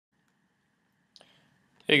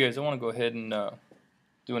Hey guys, I want to go ahead and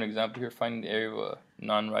do an example here, finding the area of a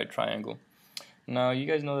non-right triangle. Now you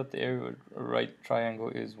guys know that the area of a right triangle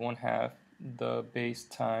is 1/2 the base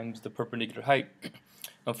times the perpendicular height.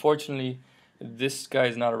 Unfortunately, this guy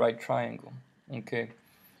is not a right triangle. Okay,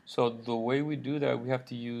 so the way we do that, we have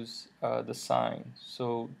to use the sine.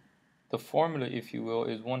 So the formula, if you will,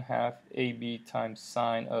 is 1/2 AB times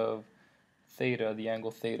sine of theta, the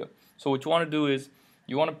angle theta. So what you want to do is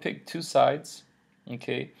you want to pick two sides,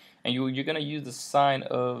 okay, and you're going to use the sine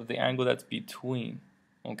of the angle that's between,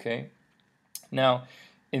 okay. Now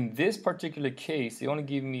in this particular case, they only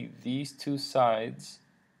give me these two sides.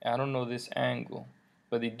 I don't know this angle,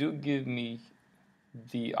 but they do give me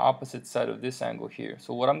the opposite side of this angle here.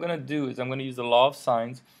 So what I'm going to do is I'm going to use the law of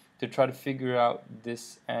sines to try to figure out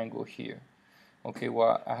this angle here. Okay,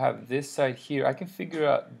 well, I have this side here. I can figure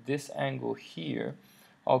out this angle here.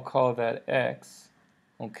 I'll call that x,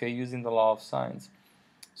 okay, using the law of sines.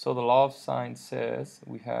 So the law of sines says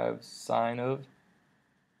we have sine of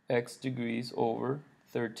x degrees over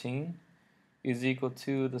 13 is equal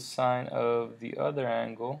to the sine of the other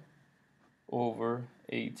angle over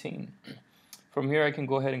 18. From here I can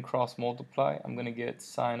go ahead and cross multiply. I'm going to get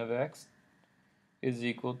sine of x is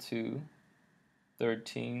equal to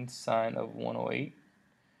 13 sine of 108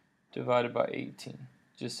 divided by 18.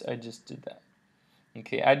 I just did that.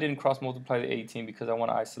 Okay, I didn't cross multiply the 18 because I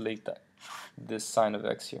want to isolate this sine of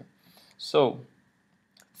x here. So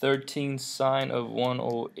 13 sine of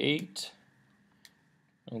 108,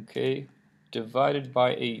 okay, divided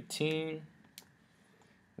by 18,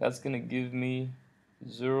 that's going to give me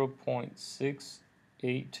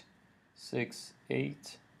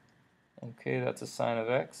 0.6868. Okay, that's a sine of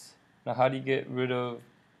x. Now how do you get rid of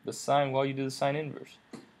the sine? Well, you do the sine inverse.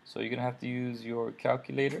 So you're going to have to use your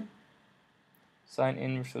calculator. Sine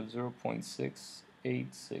inverse of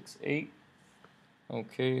 0.6868.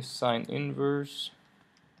 Okay, sine inverse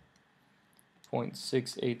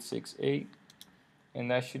 0.6868.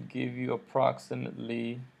 And that should give you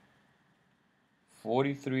approximately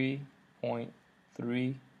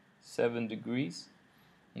 43.37 degrees.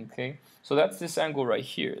 Okay, so that's this angle right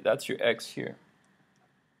here. That's your x here.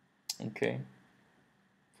 Okay,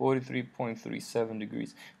 43.37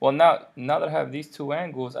 degrees. Well, now that I have these two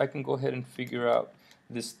angles, I can go ahead and figure out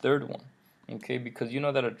this third one. Okay, because you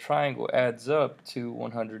know that a triangle adds up to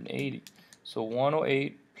 180. So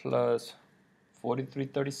 108 plus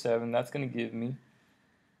 43.37, that's going to give me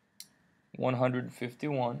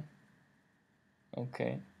 151.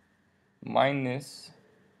 Okay, minus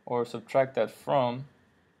or subtract that from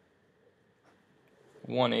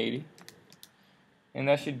 180, and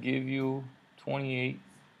that should give you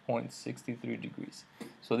 28.63 degrees.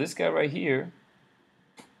 So this guy right here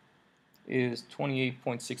is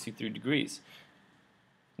 28.63 degrees.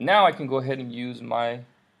 Now I can go ahead and use my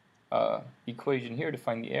equation here to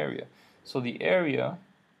find the area. So the area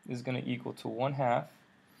is going to equal to 1/2.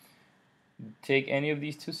 Take any of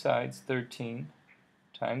these two sides, 13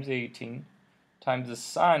 times 18 times the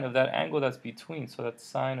sine of that angle that's between. So that's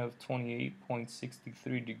sine of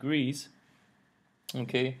 28.63 degrees.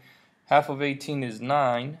 Okay, half of 18 is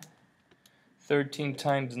 9. 13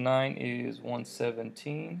 times 9 is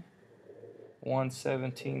 117.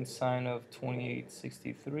 117 sine of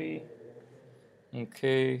 28.63.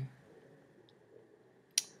 Okay,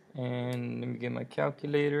 and let me get my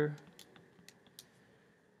calculator.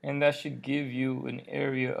 And that should give you an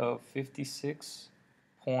area of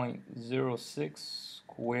 56.06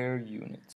 square units.